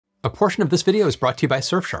A portion of this video is brought to you by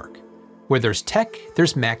Surfshark. Where there's tech,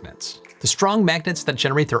 there's magnets. The strong magnets that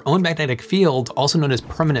generate their own magnetic field, also known as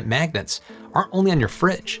permanent magnets, aren't only on your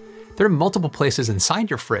fridge. They're in multiple places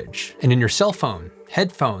inside your fridge, and in your cell phone,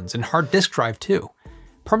 headphones, and hard disk drive too.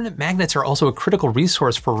 Permanent magnets are also a critical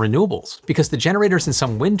resource for renewables because the generators in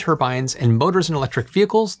some wind turbines and motors in electric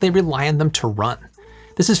vehicles, they rely on them to run.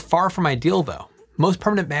 This is far from ideal though. Most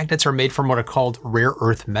permanent magnets are made from what are called rare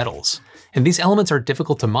earth metals, and these elements are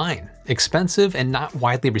difficult to mine, expensive, and not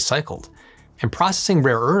widely recycled. And processing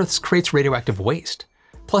rare earths creates radioactive waste.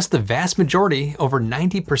 Plus, the vast majority, over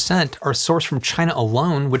 90%, are sourced from China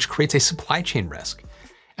alone, which creates a supply chain risk.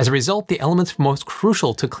 As a result, the elements most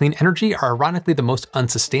crucial to clean energy are ironically the most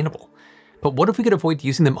unsustainable. But what if we could avoid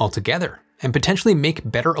using them altogether, and potentially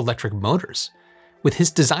make better electric motors? With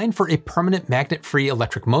his design for a permanent magnet-free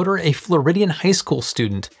electric motor, a Floridian high school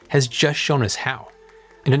student has just shown us how.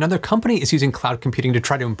 And another company is using cloud computing to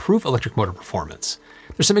try to improve electric motor performance.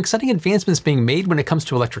 There's some exciting advancements being made when it comes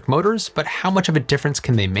to electric motors, but how much of a difference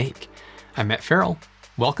can they make? I'm Matt Ferrell.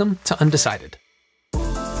 Welcome to Undecided.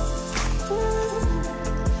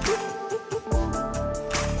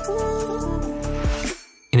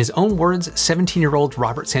 In his own words, 17-year-old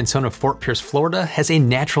Robert Sanson of Fort Pierce, Florida, has a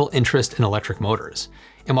natural interest in electric motors.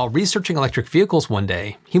 And while researching electric vehicles one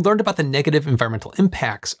day, he learned about the negative environmental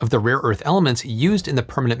impacts of the rare earth elements used in the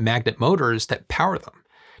permanent magnet motors that power them.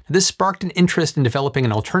 This sparked an interest in developing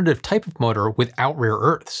an alternative type of motor without rare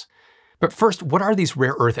earths. But first, what are these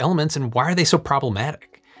rare earth elements and why are they so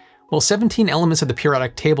problematic? Well, 17 elements of the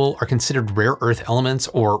periodic table are considered rare earth elements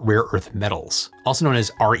or rare earth metals, also known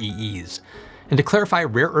as REEs. And to clarify,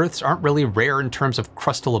 rare earths aren't really rare in terms of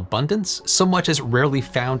crustal abundance, so much as rarely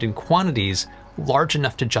found in quantities large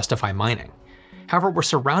enough to justify mining. However, we're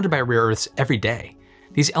surrounded by rare earths every day.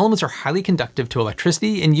 These elements are highly conductive to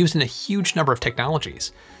electricity and used in a huge number of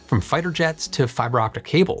technologies, from fighter jets to fiber optic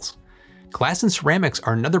cables. Glass and ceramics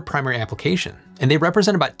are another primary application, and they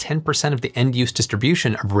represent about 10% of the end-use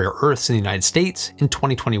distribution of rare earths in the United States in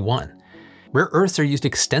 2021. Rare earths are used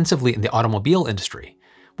extensively in the automobile industry,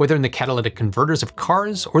 whether in the catalytic converters of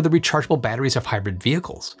cars or the rechargeable batteries of hybrid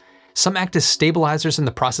vehicles. Some act as stabilizers in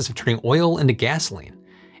the process of turning oil into gasoline.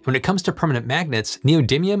 And when it comes to permanent magnets,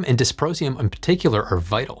 neodymium and dysprosium in particular are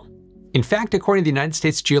vital. In fact, according to the United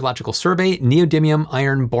States Geological Survey, neodymium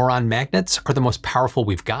iron boron magnets are the most powerful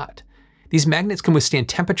we've got. These magnets can withstand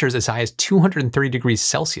temperatures as high as 230 degrees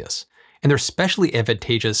Celsius, and they're especially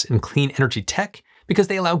advantageous in clean energy tech because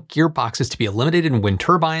they allow gearboxes to be eliminated in wind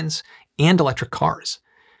turbines and electric cars.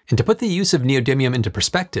 And to put the use of neodymium into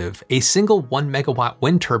perspective, a single 1 megawatt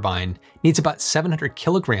wind turbine needs about 700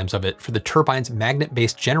 kilograms of it for the turbine's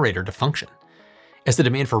magnet-based generator to function. As the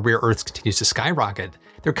demand for rare earths continues to skyrocket,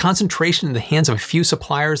 their concentration in the hands of a few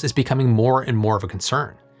suppliers is becoming more and more of a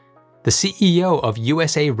concern. The CEO of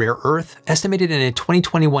USA Rare Earth estimated in a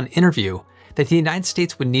 2021 interview that the United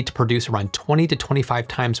States would need to produce around 20 to 25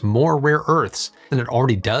 times more rare earths than it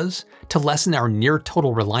already does to lessen our near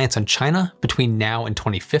total reliance on China between now and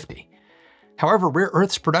 2050. However, rare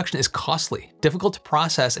earths production is costly, difficult to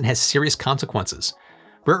process, and has serious consequences.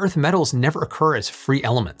 Rare earth metals never occur as free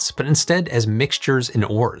elements, but instead as mixtures in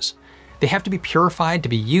ores. They have to be purified to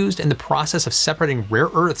be used, and the process of separating rare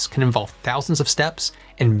earths can involve thousands of steps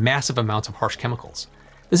and massive amounts of harsh chemicals.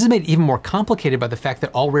 This is made even more complicated by the fact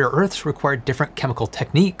that all rare earths require different chemical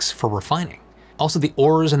techniques for refining. Also, the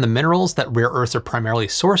ores and the minerals that rare earths are primarily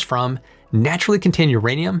sourced from naturally contain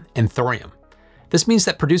uranium and thorium. This means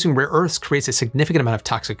that producing rare earths creates a significant amount of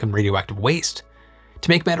toxic and radioactive waste. To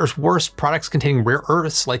make matters worse, products containing rare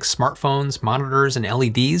earths like smartphones, monitors, and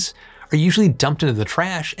LEDs are usually dumped into the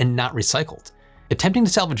trash and not recycled. Attempting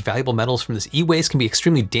to salvage valuable metals from this e-waste can be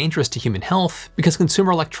extremely dangerous to human health because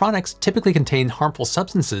consumer electronics typically contain harmful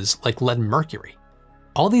substances like lead and mercury.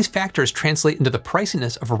 All these factors translate into the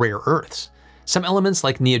priciness of rare earths. Some elements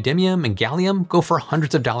like neodymium and gallium go for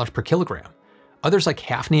hundreds of dollars per kilogram. Others like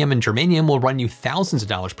hafnium and germanium will run you thousands of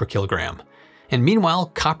dollars per kilogram. And meanwhile,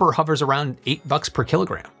 copper hovers around $8 per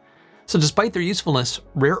kilogram. So despite their usefulness,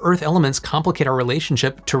 rare earth elements complicate our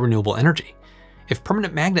relationship to renewable energy. If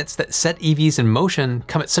permanent magnets that set EVs in motion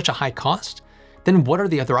come at such a high cost, then what are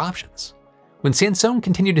the other options? When Sanson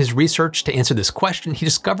continued his research to answer this question, he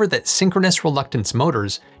discovered that synchronous reluctance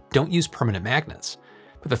motors don't use permanent magnets.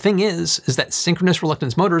 But the thing is that synchronous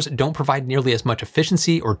reluctance motors don't provide nearly as much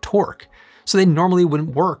efficiency or torque, so they normally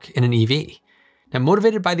wouldn't work in an EV. Now,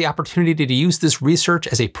 motivated by the opportunity to use this research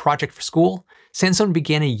as a project for school, Sanson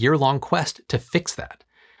began a year-long quest to fix that.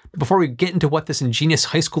 But before we get into what this ingenious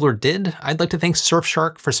high schooler did, I'd like to thank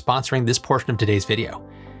Surfshark for sponsoring this portion of today's video.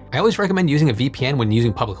 I always recommend using a VPN when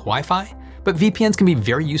using public Wi-Fi, But VPNs can be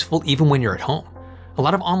very useful even when you're at home. A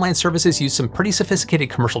lot of online services use some pretty sophisticated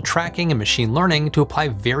commercial tracking and machine learning to apply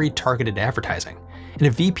very targeted advertising, and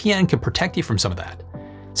a VPN can protect you from some of that.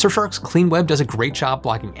 Surfshark's Clean Web does a great job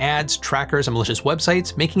blocking ads, trackers, and malicious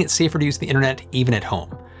websites, making it safer to use the internet even at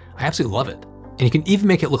home. I absolutely love it. And you can even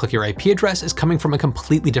make it look like your IP address is coming from a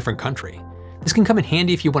completely different country. This can come in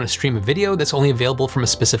handy if you want to stream a video that's only available from a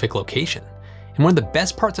specific location. And one of the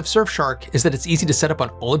best parts of Surfshark is that it's easy to set up on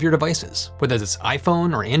all of your devices, whether it's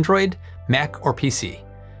iPhone or Android, Mac or PC.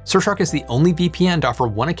 Surfshark is the only VPN to offer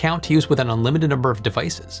one account to use with an unlimited number of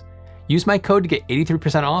devices. Use my code to get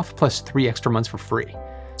 83% off plus 3 extra months for free.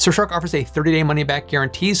 Surfshark offers a 30-day money-back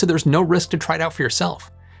guarantee, so there's no risk to try it out for yourself.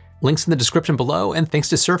 Links in the description below, and thanks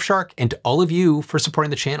to Surfshark and to all of you for supporting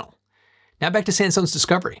the channel. Now back to Sansone's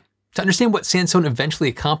discovery. To understand what Sansone eventually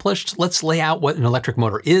accomplished, let's lay out what an electric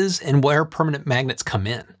motor is and where permanent magnets come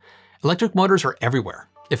in. Electric motors are everywhere.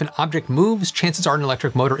 If an object moves, chances are an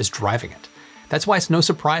electric motor is driving it. That's why it's no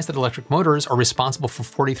surprise that electric motors are responsible for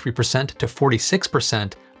 43% to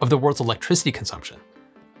 46% of the world's electricity consumption.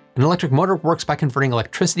 An electric motor works by converting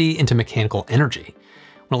electricity into mechanical energy.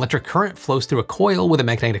 When electric current flows through a coil with a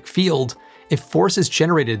magnetic field, a force is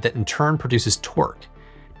generated that in turn produces torque.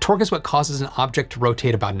 Torque is what causes an object to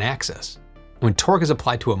rotate about an axis. When torque is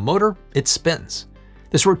applied to a motor, it spins.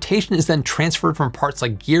 This rotation is then transferred from parts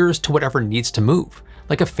like gears to whatever needs to move,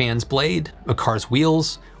 like a fan's blade, a car's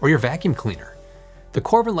wheels, or your vacuum cleaner. The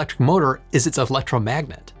core of an electric motor is its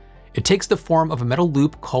electromagnet. It takes the form of a metal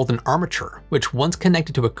loop called an armature, which once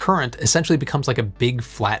connected to a current essentially becomes like a big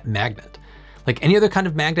flat magnet. Like any other kind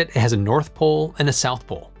of magnet, it has a north pole and a south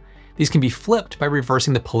pole. These can be flipped by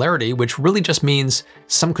reversing the polarity, which really just means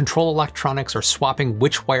some control electronics are swapping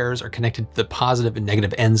which wires are connected to the positive and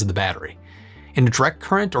negative ends of the battery. In a direct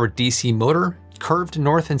current or DC motor, curved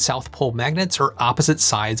north and south pole magnets are opposite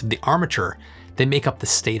sides of the armature. They make up the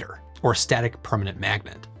stator, or static permanent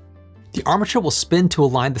magnet. The armature will spin to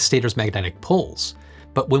align the stator's magnetic poles,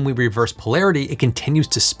 but when we reverse polarity, it continues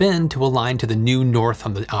to spin to align to the new north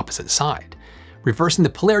on the opposite side. Reversing the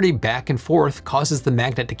polarity back and forth causes the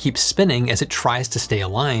magnet to keep spinning as it tries to stay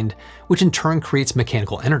aligned, which in turn creates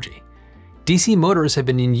mechanical energy. DC motors have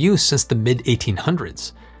been in use since the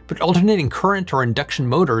mid-1800s, but alternating current or induction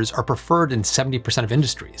motors are preferred in 70% of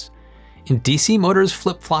industries. In DC motors,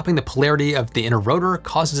 flip-flopping the polarity of the inner rotor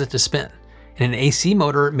causes it to spin. In an AC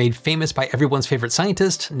motor made famous by everyone's favorite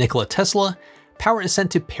scientist, Nikola Tesla, power is sent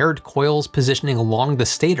to paired coils positioning along the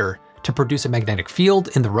stator to produce a magnetic field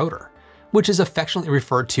in the rotor, which is affectionately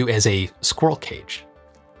referred to as a squirrel cage.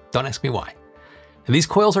 Don't ask me why. And these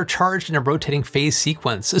coils are charged in a rotating phase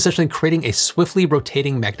sequence, essentially creating a swiftly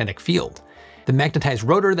rotating magnetic field. The magnetized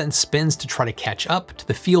rotor then spins to try to catch up to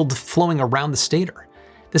the field flowing around the stator.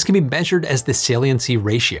 This can be measured as the saliency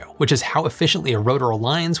ratio, which is how efficiently a rotor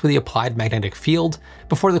aligns with the applied magnetic field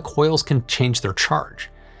before the coils can change their charge.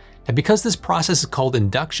 Now, because this process is called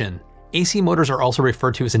induction, AC motors are also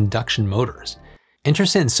referred to as induction motors. Enter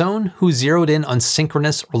Sansone, who zeroed in on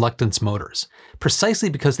synchronous reluctance motors, precisely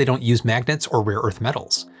because they don't use magnets or rare earth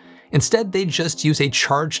metals. Instead, they just use a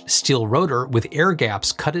charged steel rotor with air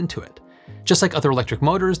gaps cut into it. Just like other electric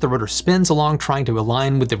motors, the rotor spins along trying to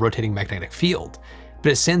align with the rotating magnetic field.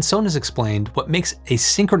 But as Sansone has explained, what makes a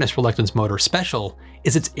synchronous reluctance motor special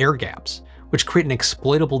is its air gaps, which create an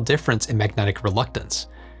exploitable difference in magnetic reluctance.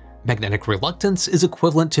 Magnetic reluctance is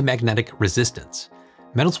equivalent to magnetic resistance.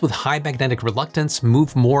 Metals with high magnetic reluctance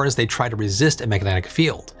move more as they try to resist a magnetic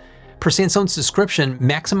field. Per Sansone's description,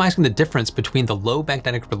 maximizing the difference between the low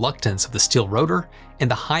magnetic reluctance of the steel rotor and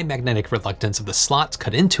the high magnetic reluctance of the slots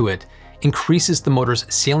cut into it increases the motor's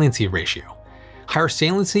saliency ratio. Higher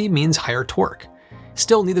saliency means higher torque.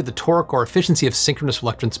 Still, neither the torque or efficiency of synchronous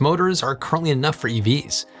reluctance motors are currently enough for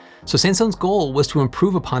EVs. So Sansone's goal was to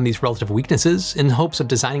improve upon these relative weaknesses in hopes of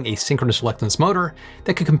designing a synchronous reluctance motor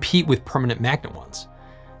that could compete with permanent magnet ones.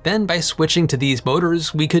 Then, by switching to these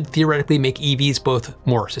motors, we could theoretically make EVs both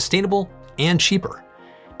more sustainable and cheaper.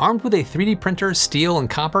 Armed with a 3D printer, steel, and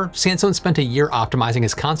copper, Sansone spent a year optimizing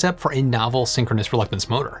his concept for a novel synchronous reluctance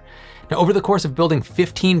motor. Now, over the course of building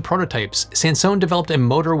 15 prototypes, Sansone developed a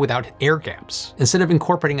motor without air gaps, instead of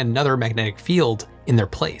incorporating another magnetic field in their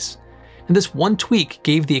place. And this one tweak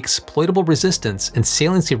gave the exploitable resistance and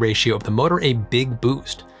saliency ratio of the motor a big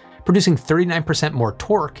boost, producing 39% more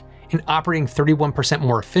torque and operating 31%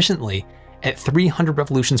 more efficiently at 300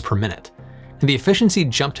 revolutions per minute. And the efficiency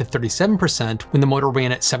jumped to 37% when the motor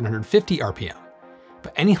ran at 750 RPM.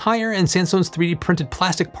 But any higher and Sansone's 3D printed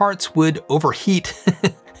plastic parts would overheat,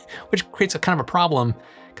 which creates a kind of a problem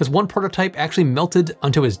because one prototype actually melted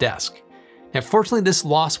onto his desk. Now, fortunately, this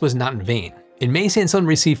loss was not in vain. In May, Sansone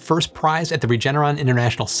received first prize at the Regeneron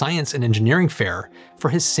International Science and Engineering Fair for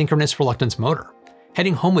his synchronous reluctance motor,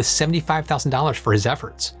 heading home with $75,000 for his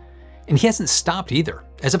efforts. And he hasn't stopped either.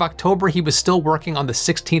 As of October, he was still working on the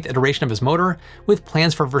 16th iteration of his motor, with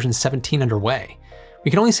plans for version 17 underway.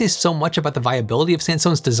 We can only say so much about the viability of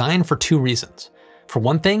Sansone's design for two reasons. For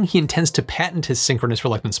one thing, he intends to patent his synchronous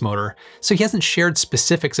reluctance motor, so he hasn't shared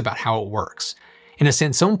specifics about how it works. And as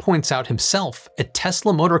Sansone points out himself, a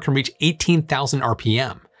Tesla motor can reach 18,000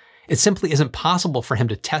 RPM. It simply isn't possible for him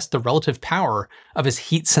to test the relative power of his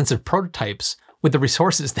heat-sensitive prototypes with the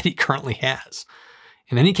resources that he currently has.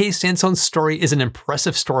 In any case, Sansone's story is an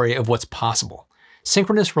impressive story of what's possible.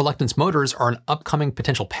 Synchronous reluctance motors are an upcoming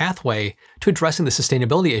potential pathway to addressing the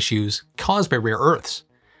sustainability issues caused by rare earths.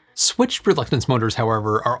 Switched reluctance motors,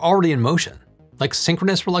 however, are already in motion. Like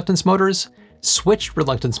synchronous reluctance motors, switched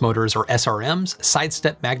reluctance motors, or SRMs,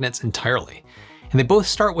 sidestep magnets entirely. And they both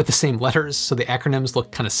start with the same letters, so the acronyms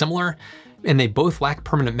look kind of similar, and they both lack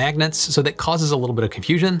permanent magnets, so that causes a little bit of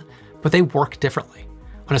confusion, but they work differently.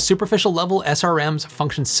 On a superficial level, SRMs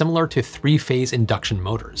function similar to three-phase induction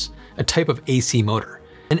motors, a type of AC motor.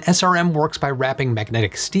 An SRM works by wrapping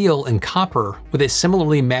magnetic steel in copper with a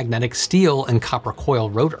similarly magnetic steel and copper coil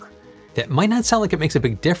rotor. That might not sound like it makes a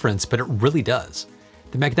big difference, but it really does.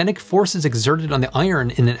 The magnetic forces exerted on the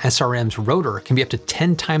iron in an SRM's rotor can be up to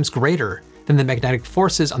 10 times greater than the magnetic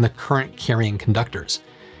forces on the current carrying conductors.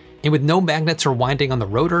 And with no magnets or winding on the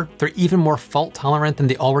rotor, they're even more fault tolerant than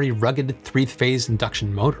the already rugged three-phase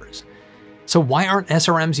induction motors. So why aren't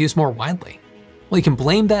SRMs used more widely? Well, you can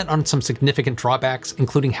blame that on some significant drawbacks,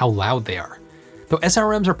 including how loud they are. Though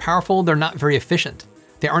SRMs are powerful, they're not very efficient.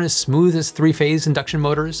 They aren't as smooth as three-phase induction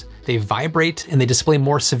motors, they vibrate, and they display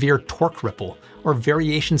more severe torque ripple, or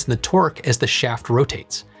variations in the torque as the shaft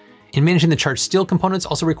rotates. And managing the charged steel components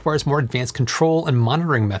also requires more advanced control and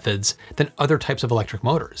monitoring methods than other types of electric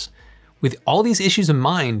motors. With all these issues in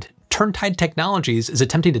mind, Turntide Technologies is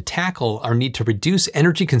attempting to tackle our need to reduce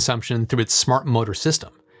energy consumption through its smart motor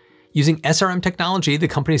system. Using SRM technology, the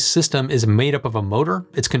company's system is made up of a motor,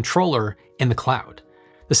 its controller, and the cloud.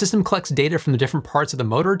 The system collects data from the different parts of the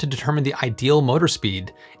motor to determine the ideal motor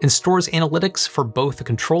speed and stores analytics for both the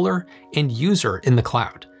controller and user in the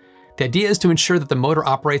cloud. The idea is to ensure that the motor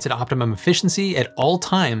operates at optimum efficiency at all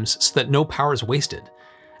times so that no power is wasted.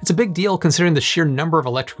 It's a big deal considering the sheer number of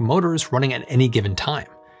electric motors running at any given time.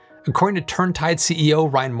 According to Turntide CEO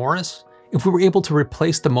Ryan Morris, if we were able to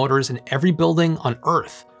replace the motors in every building on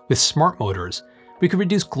Earth with smart motors, we could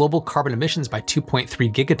reduce global carbon emissions by 2.3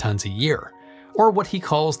 gigatons a year, or what he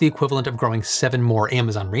calls the equivalent of growing 7 more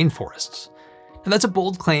Amazon rainforests. Now that's a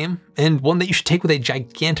bold claim, and one that you should take with a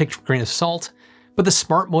gigantic grain of salt, but the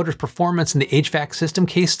smart motor's performance in the HVAC system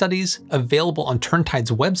case studies available on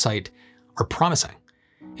Turntide's website are promising.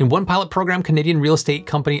 In one pilot program, Canadian real estate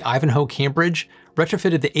company Ivanhoe Cambridge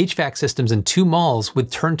retrofitted the HVAC systems in 2 malls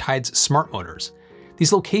with Turntide's smart motors.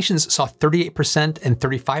 These locations saw 38% and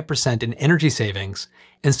 35% in energy savings,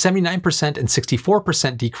 and 79% and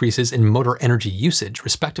 64% decreases in motor energy usage,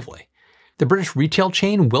 respectively. The British retail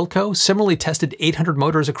chain Wilko similarly tested 800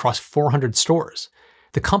 motors across 400 stores.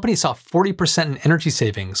 The company saw 40% in energy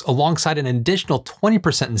savings alongside an additional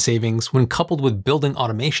 20% in savings when coupled with building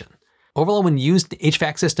automation. Overall, when used in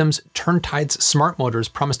HVAC systems, Turntide's smart motors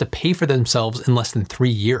promise to pay for themselves in less than 3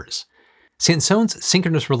 years. Sansone's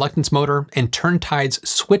synchronous reluctance motor and Turntide's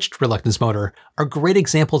switched reluctance motor are great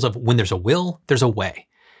examples of when there's a will, there's a way.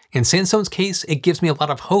 In Sansone's case, it gives me a lot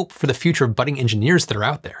of hope for the future of budding engineers that are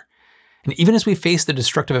out there. And even as we face the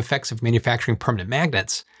destructive effects of manufacturing permanent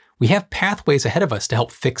magnets, we have pathways ahead of us to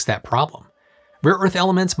help fix that problem. Rare earth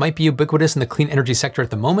elements might be ubiquitous in the clean energy sector at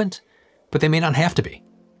the moment, but they may not have to be.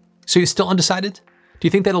 So you still undecided? Do you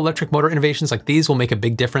think that electric motor innovations like these will make a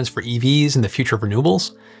big difference for EVs and the future of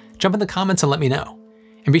renewables? Jump in the comments and let me know.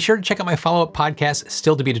 And be sure to check out my follow-up podcast,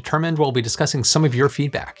 Still to be Determined, where we'll be discussing some of your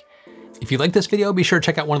feedback. If you like this video, be sure to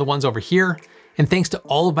check out one of the ones over here. And thanks to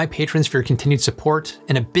all of my patrons for your continued support,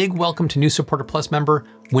 and a big welcome to new Supporter Plus member,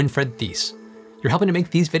 Winfred Thies. You're helping to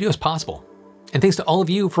make these videos possible. And thanks to all of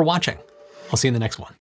you for watching. I'll see you in the next one.